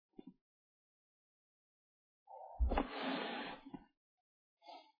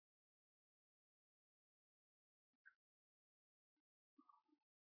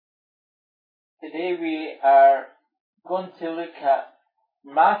Today we are going to look at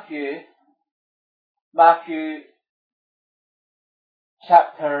Matthew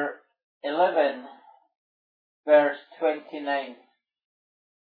chapter 11, verse 29.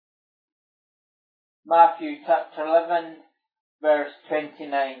 Matthew chapter 11, verse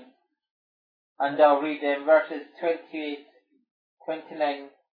 29. And I'll read them verses 28, 29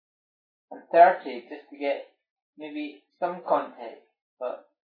 and 30 just to get maybe some context, but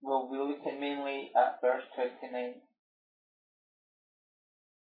we'll be looking mainly at verse 29.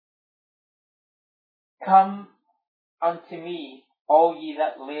 Come unto me, all ye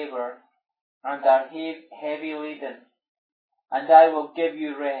that labour and are heavy laden, and I will give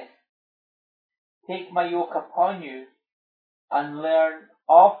you rest. Take my yoke upon you, and learn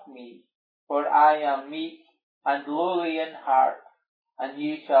of me, for I am meek and lowly in heart, and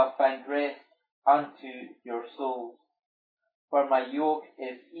ye shall find rest unto your souls. For my yoke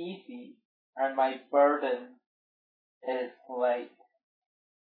is easy, and my burden is light.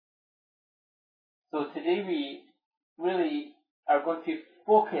 So today we really are going to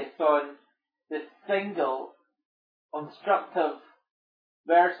focus on the single instructive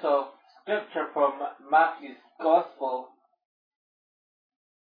verse of scripture from Matthew's Gospel,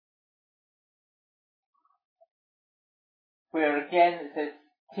 where again it says,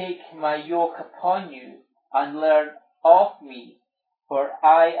 take my yoke upon you and learn of me, for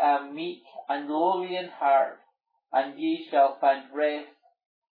I am meek and lowly in heart, and ye shall find rest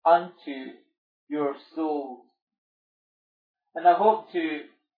unto your souls. And I hope to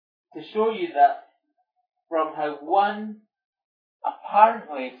show you that from how one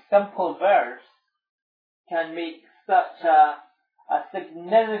apparently simple verse can make such a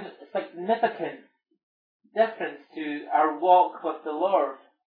significant difference to our walk with the Lord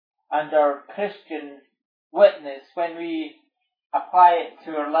and our Christian witness when we apply it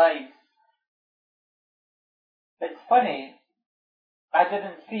to our lives. It's funny, I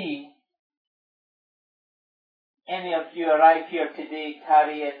didn't see any of you arrive here today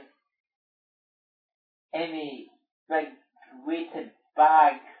carrying any big weighted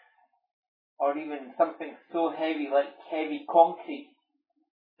bag or even something so heavy like heavy concrete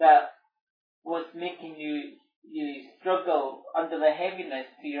that was making you struggle under the heaviness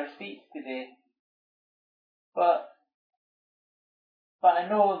to your seats today. But I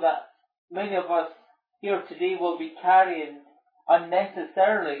know that many of us here today will be carrying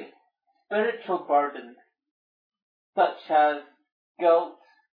unnecessarily spiritual burdens such as guilt,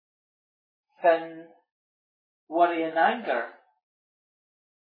 sin, worry and anger.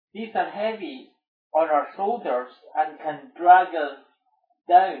 These are heavy on our shoulders and can drag us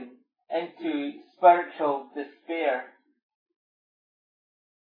down into spiritual despair.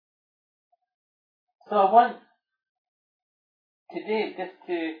 So I want today just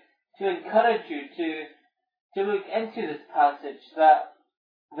to encourage you to look into this passage, that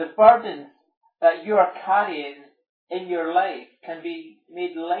the burdens that you are carrying in your life can be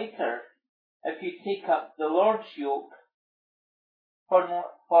made lighter if you take up the Lord's yoke. For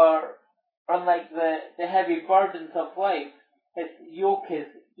unlike the heavy burdens of life, his yoke is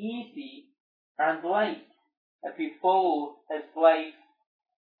easy and light if you follow his life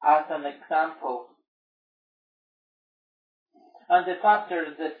as an example. And if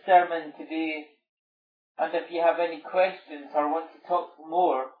after the sermon today, and if you have any questions or want to talk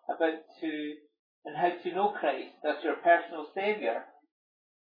more about and how to know Christ as your personal Saviour,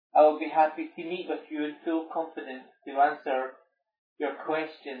 I will be happy to meet with you in full confidence to answer your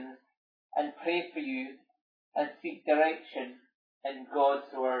questions and pray for you and seek direction in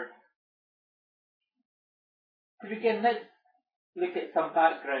God's Word. To begin, let's look at some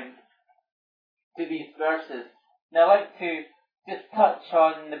background to these verses. Now I'd like to just touch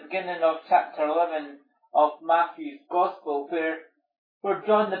on the beginning of chapter 11 of Matthew's Gospel, where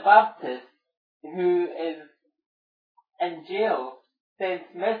John the Baptist, who is in jail, sends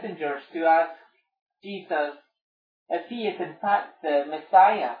messengers to ask Jesus if he is in fact the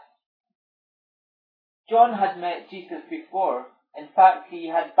Messiah. John had met Jesus before. In fact, he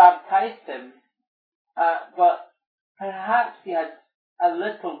had baptized him, but perhaps he had a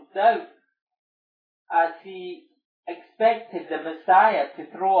little doubt as he expected the Messiah to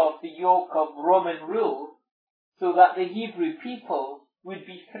throw off the yoke of Roman rule so that the Hebrew people would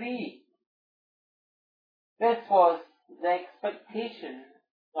be free. This was the expectation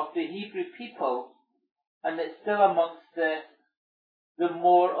of the Hebrew people, and it's still amongst the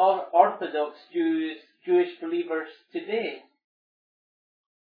more orthodox Jewish believers today.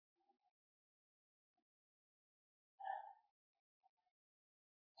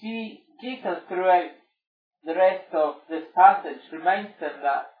 Jesus, throughout the rest of this passage, reminds them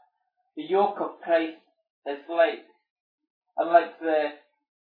that the yoke of Christ is light. Unlike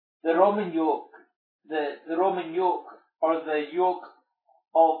the Roman yoke, the Roman yoke or the yoke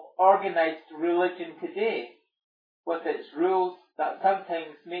of organized religion today, with its rules that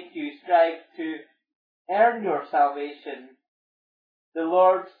sometimes make you strive to earn your salvation, the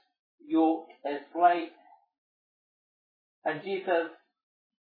Lord's yoke is light. And Jesus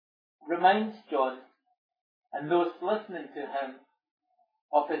reminds John and those listening to him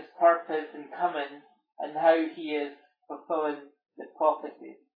of his purpose in coming and how he is fulfilling the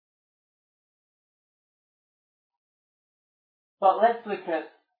prophecy. But let's look at,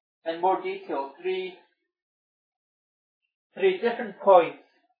 in more detail, three different points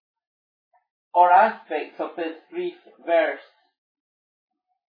or aspects of this brief verse.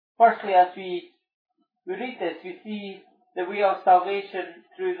 Firstly, as we read this, we see the way of salvation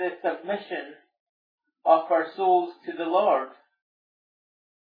through the submission of our souls to the Lord.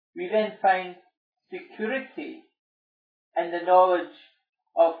 We then find security in the knowledge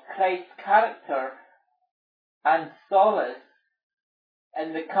of Christ's character and solace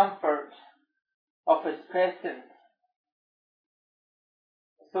in the comfort of His presence.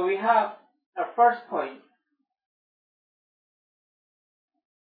 So we have our first point,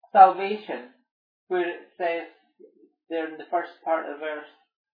 salvation, where it says there in the first part of the verse,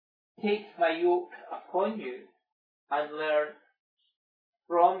 "Take my yoke upon you and learn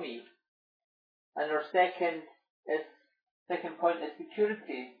from me." And our second point is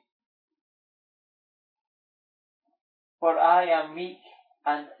security. "For I am meek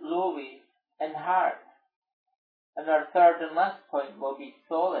and lowly in heart." And our third and last point will be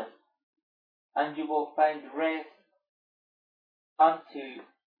solace, and you will find rest unto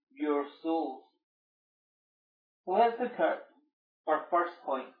your souls. So let's look at our first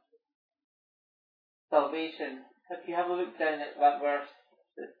point, salvation. If you have a look down at that verse,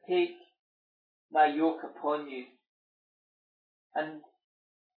 it says, "Take my yoke upon you." And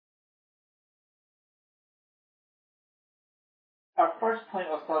our first point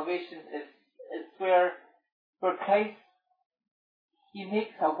of salvation is where Christ, He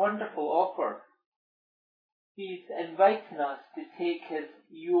makes a wonderful offer. He's inviting us to take His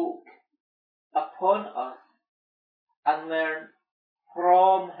yoke upon us and learn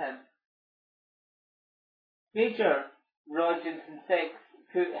from Him. Major religions and sects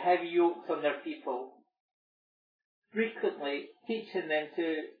put heavy yokes on their people, frequently teaching them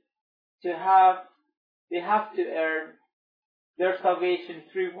they have to earn their salvation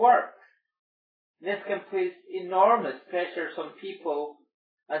through work. This can place enormous pressures on people,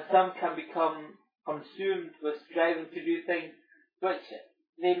 and some can become consumed with striving to do things which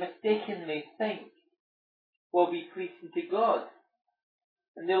they mistakenly think will be pleasing to God,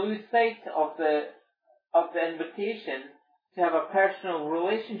 and they lose sight of the invitation to have a personal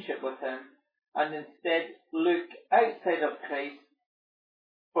relationship with Him, and instead look outside of Christ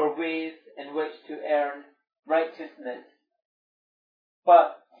for ways in which to earn righteousness.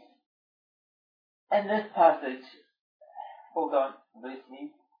 But in this passage, hold on,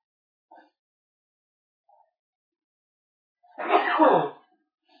 please.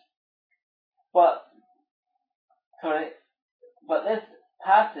 But this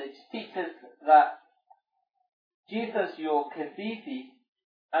passage teaches that Jesus' yoke is easy,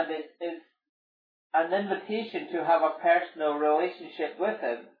 and it is an invitation to have a personal relationship with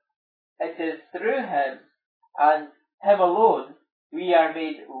Him. It is through Him and Him alone we are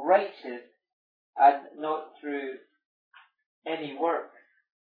made righteous, and not through any work.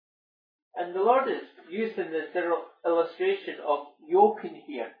 And the Lord is using this illustration of yoking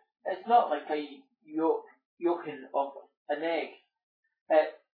here. It's not like a yoking of an egg.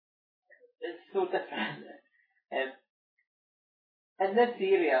 It's so different. In this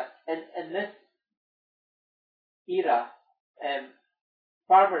area, in this era,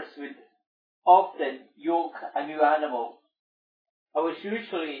 farmers would often yoke a new animal. It was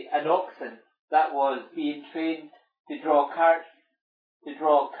usually an oxen that was being trained to draw carts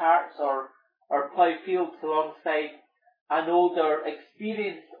or plough fields alongside an older,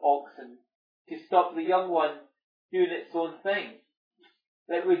 experienced oxen to stop the young one doing its own thing.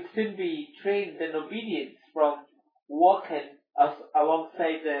 It would soon be trained in obedience from walking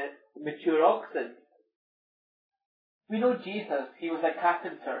alongside the mature oxen. We know Jesus, He was a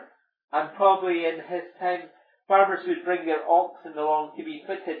carpenter, and probably in His time farmers would bring their oxen along to be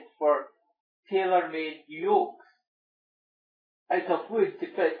fitted for tailor-made yokes out of wood to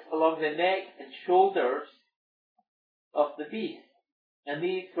fit along the neck and shoulders of the beast. And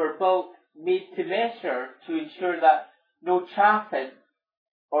these were made to measure to ensure that no chaffing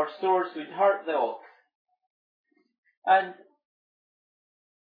or sores would hurt the ox. And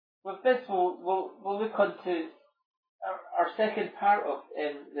with this, we'll look on to our second part of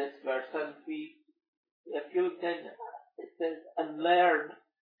this verse, and if you look down, it says, "And learn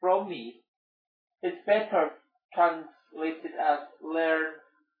from me." It's better translated as "learn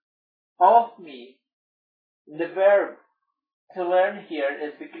of me." The verb to learn here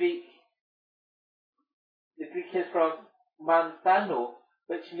is the Greek. The Greek is from manthano,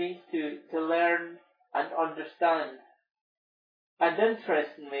 which means to learn and understand. And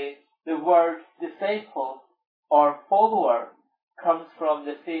interestingly, the word disciple or follower comes from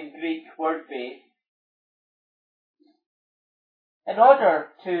the same Greek word base. In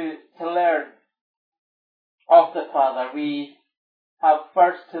order to learn of the Father, we have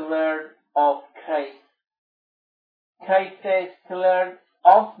first to learn of Christ. Christ says to learn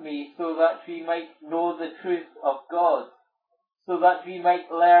of me so that we might know the truth of God, so that we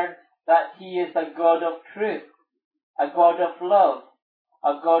might learn that He is a God of truth, a God of love,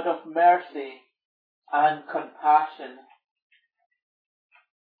 a God of mercy and compassion.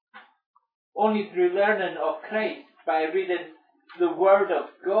 Only through learning of Christ, by reading the Word of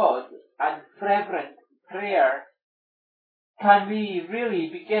God and fervent prayer, can we really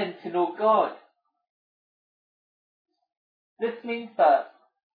begin to know God. This means that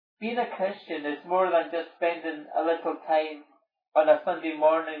being a Christian is more than just spending a little time on a Sunday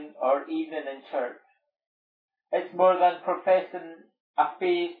morning or evening in church. It's more than professing a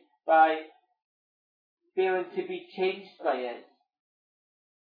faith by failing to be changed by it.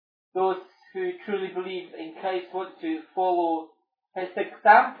 Those who truly believe in Christ want to follow His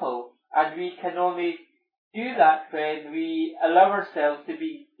example, and we can only do that when we allow ourselves to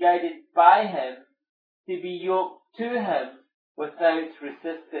be guided by Him, to be yoked to Him without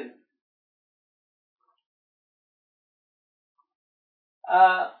resistance.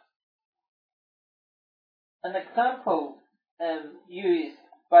 An example used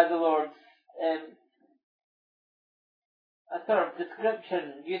by the Lord, a sort of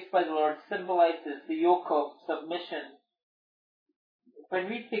description used by the Lord symbolizes the yoke of submission. When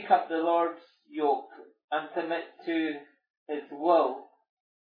we take up the Lord's yoke and submit to His will,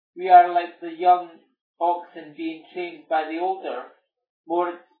 we are like the young oxen being trained by the older, more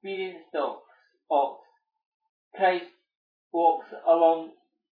experienced ox. Christ walks alongside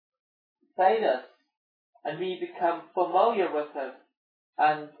us, and we become familiar with Him,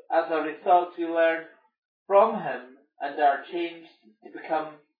 and as a result we learn from Him and are changed to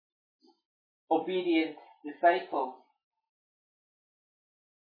become obedient disciples.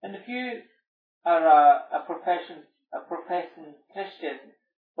 And if you are a professing Christian,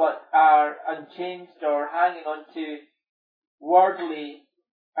 but are unchanged or hanging on to worldly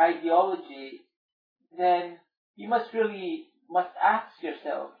ideology, then you must ask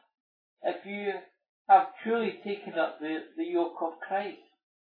yourself if you have truly taken up the yoke of Christ.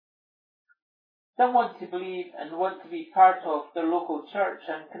 Some want to believe and want to be part of their local church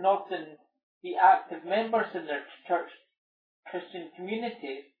and can often be active members in their church Christian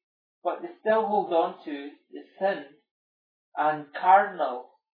community, but they still hold on to the sin and carnal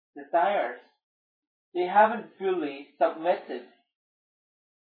desires. They haven't fully submitted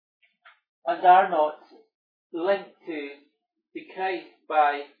and are not linked to Christ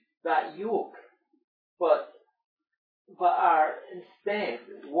by that yoke, but are instead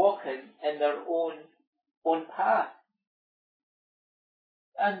walking in their own path.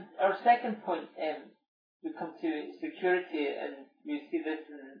 And our second point, we come to security, and we see this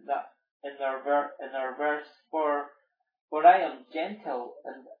in our verse, for I am gentle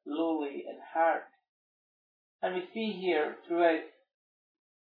and lowly in heart. And we see here throughout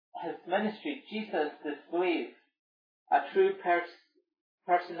His ministry, Jesus displays a true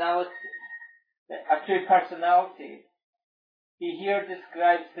personality. He here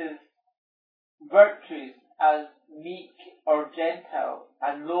describes His virtues as meek or gentle,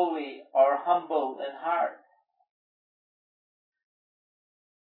 and lowly or humble in heart.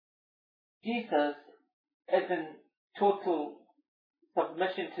 Jesus is in total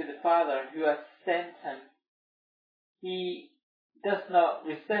submission to the Father who has sent Him. He does not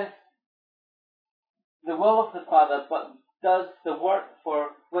resist the will of the Father, but does the work for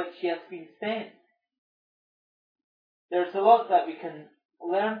which He has been sent. There's a lot that we can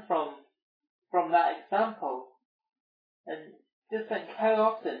learn from that example. And just think, how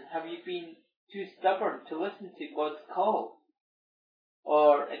often have you been too stubborn to listen to God's call,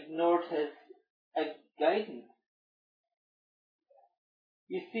 or ignored His guidance?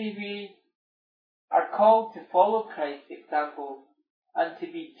 You see, we are called to follow Christ's example and to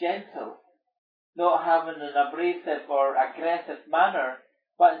be gentle, not having an abrasive or aggressive manner,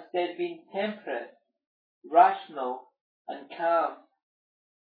 but instead being temperate, rational, and calm.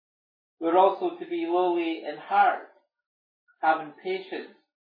 We're also to be lowly in heart, having patience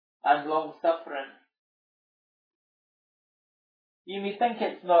and long-suffering. You may think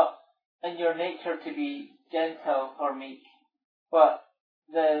it's not in your nature to be gentle or meek, but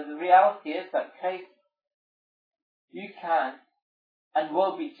the reality is that Christ, you can and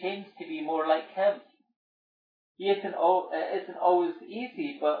will be changed to be more like Him. It isn't always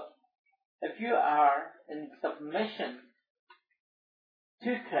easy, but if you are in submission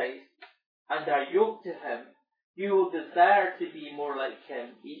to Christ and are yoked to Him, you will desire to be more like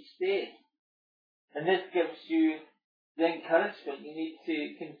Him each day. And this gives you the encouragement you need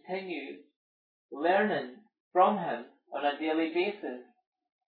to continue learning from Him on a daily basis.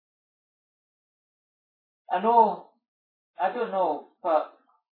 I don't know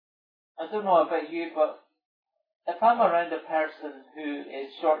about you, but if I'm around a person who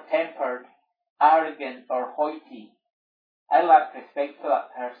is short-tempered, arrogant, or haughty, I lack respect for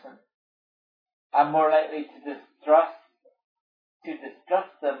that person. I'm more likely to distrust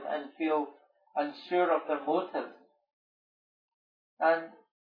them and feel unsure of their motives. And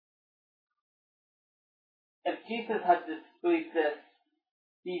if Jesus had displayed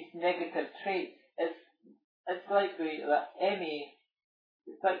these negative traits, it's likely any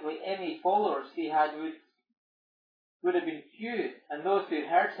followers he had would have been few, and those who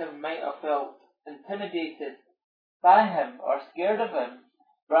heard him might have felt intimidated by him or scared of him,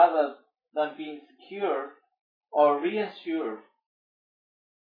 rather than being secure or reassured.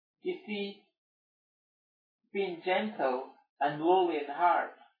 You see, being gentle and lowly in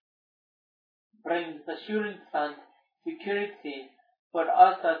heart brings assurance and security for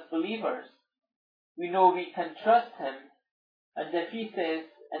us as believers. We know we can trust him, and if he says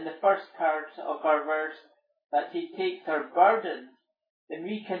in the first part of our verse that he takes our burdens, then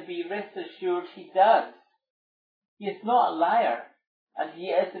we can be rest assured he does. He is not a liar, and he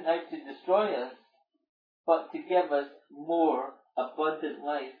isn't out to destroy us, but to give us more abundant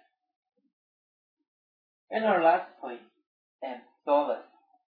life. In our last point, solace.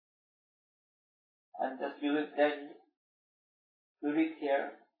 And as we look down, we read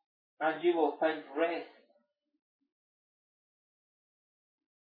here, and you will find rest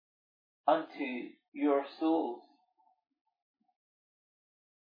unto your souls.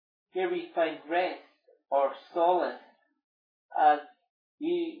 Here we find rest or solace as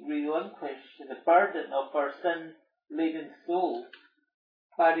we relinquish the burden of our sin-laden soul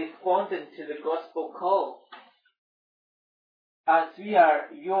by responding to the gospel call. As we are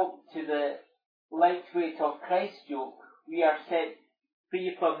yoked to the light weight of Christ's yoke, we are set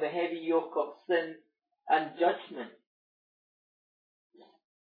free from the heavy yoke of sin and judgment.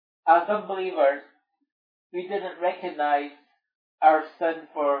 As unbelievers, we didn't recognize our sin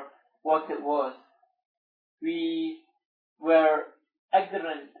for what it was. We were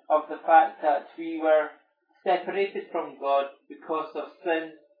ignorant of the fact that we were separated from God because of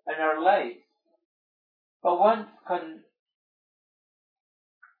sin in our lives. But once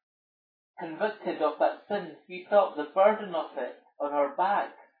convicted of that sin, we felt the burden of it on our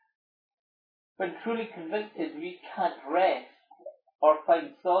back. When truly convicted, we can't rest or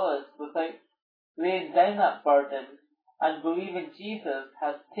find solace without laying down that burden and believing Jesus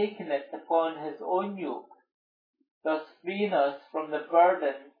has taken it upon his own yoke, thus freeing us from the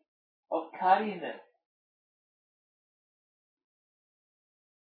burden of carrying it.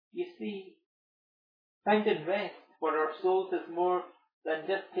 You see, finding rest for our souls is more than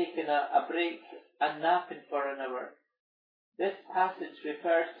just taking a break and napping for an hour. This passage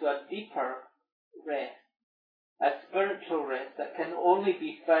refers to a deeper rest, a spiritual rest that can only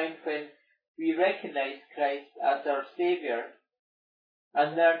be found when we recognize Christ as our Saviour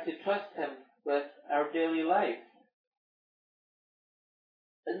and learn to trust him with our daily life.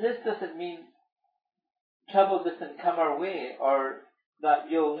 And this doesn't mean trouble doesn't come our way or that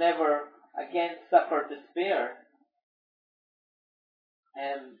you'll never again suffer despair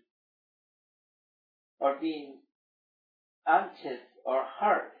or being anxious or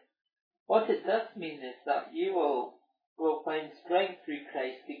hurt. What it does mean is that you will find strength through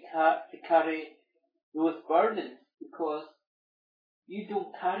Christ to carry those burdens, because you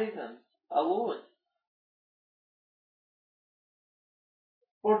don't carry them alone.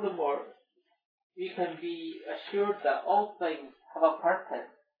 Furthermore, you can be assured that all things have a purpose,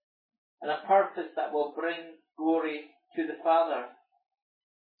 and a purpose that will bring glory to the Father.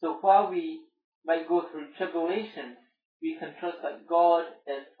 So while we might go through tribulation, we can trust that God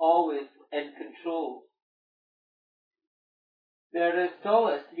is always in control. There is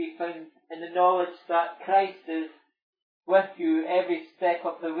solace to be found in the knowledge that Christ is with you every step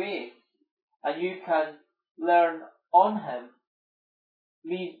of the way, and you can learn on him.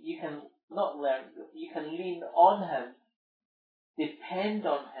 You can you can lean on Him, depend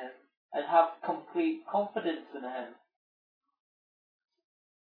on Him, and have complete confidence in Him.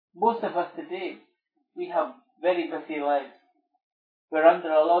 Most of us today, we have very busy lives. We're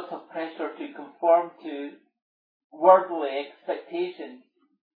under a lot of pressure to conform to worldly expectations.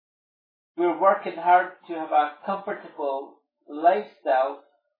 We're working hard to have a comfortable lifestyle,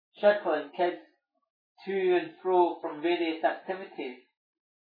 shuttling kids to and fro from various activities,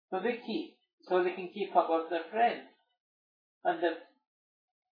 so they can keep up with their friends. And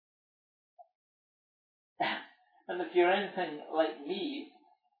if you're anything like me,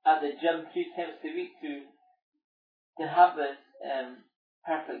 at the gym 3 times a week to have this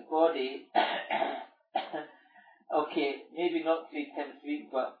perfect body. Okay, maybe not 3 times a week,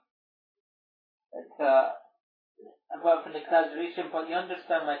 but it's a bit of an exaggeration, but you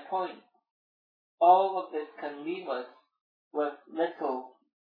understand my point. All of this can leave us with little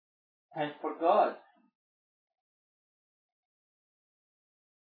time for God.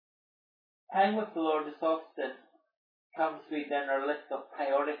 Time with the Lord is often comes within our list of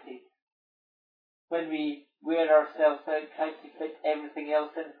priorities. When we wear ourselves out trying to fit everything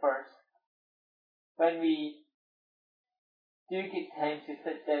else in first. When we do get time to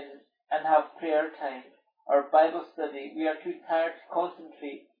sit down and have prayer time or Bible study, we are too tired to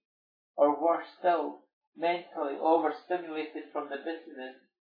concentrate, or worse still, mentally overstimulated from the busyness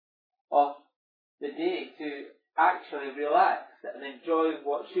of the day to actually relax and enjoy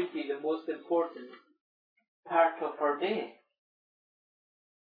what should be the most important part of our day.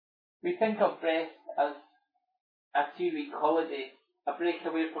 We think of rest as a 2-week holiday, a break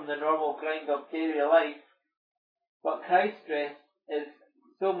away from the normal grind of daily life, but Christ's rest is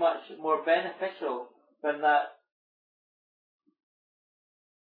so much more beneficial than that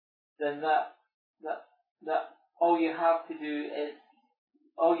all you have to do is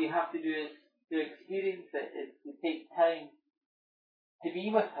to experience it, is to take time to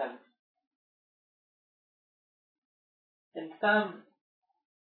be with Him. In Psalm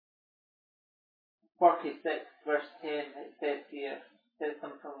 46 verse 10 it says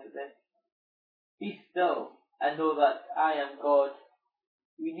something like this: "Be still and know that I am God."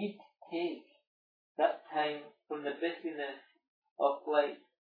 We need to take that time from the busyness of life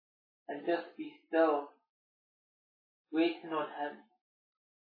and just be still, waiting on Him,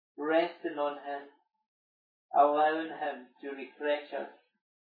 resting on Him, allowing Him to refresh us.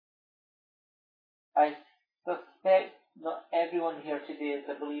 I suspect not everyone here today is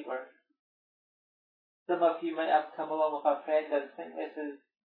a believer. Some of you might have come along with a friend and think this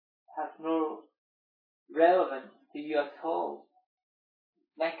has no relevance to you at all.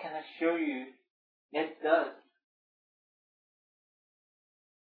 And I can assure you, it does.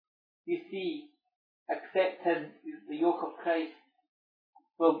 You see, accepting the yoke of Christ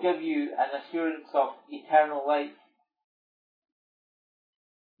will give you an assurance of eternal life.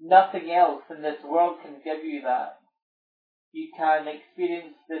 Nothing else in this world can give you that. You can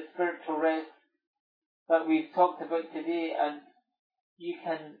experience the spiritual rest that we've talked about today, and you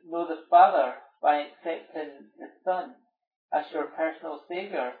can know the Father by accepting the Son as your personal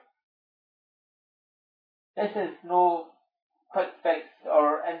Saviour. This is no quick fix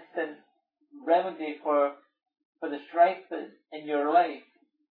or instant remedy for the strife in your life.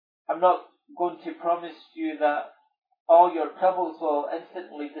 I'm not going to promise you that all your troubles will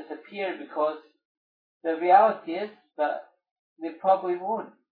instantly disappear, because the reality is that they probably won't.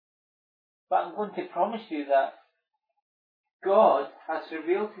 But I'm going to promise you that God has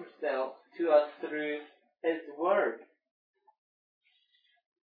revealed Himself to us through His Word.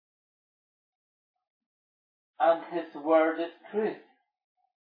 And His Word is truth.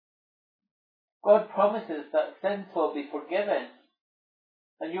 God promises that sins will be forgiven,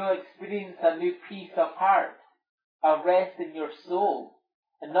 and you'll experience a new peace of heart, a rest in your soul,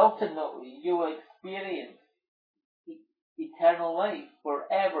 and ultimately you will experience eternal life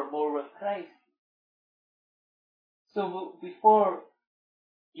forevermore with Christ. So before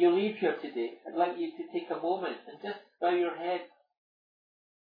you leave here today, I'd like you to take a moment and just bow your head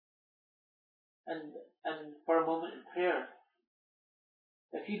and for a moment in prayer.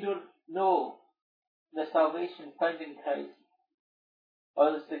 If you don't know the salvation found in Christ,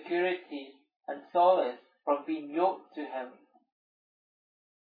 or the security and solace from being yoked to Him,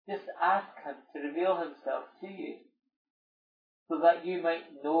 just ask Him to reveal Himself to you, so that you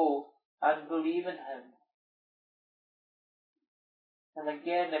might know and believe in Him. And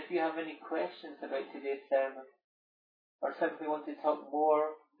again, if you have any questions about today's sermon, or simply want to talk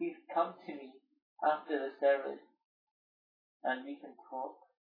more, please come to me after the service and we can talk.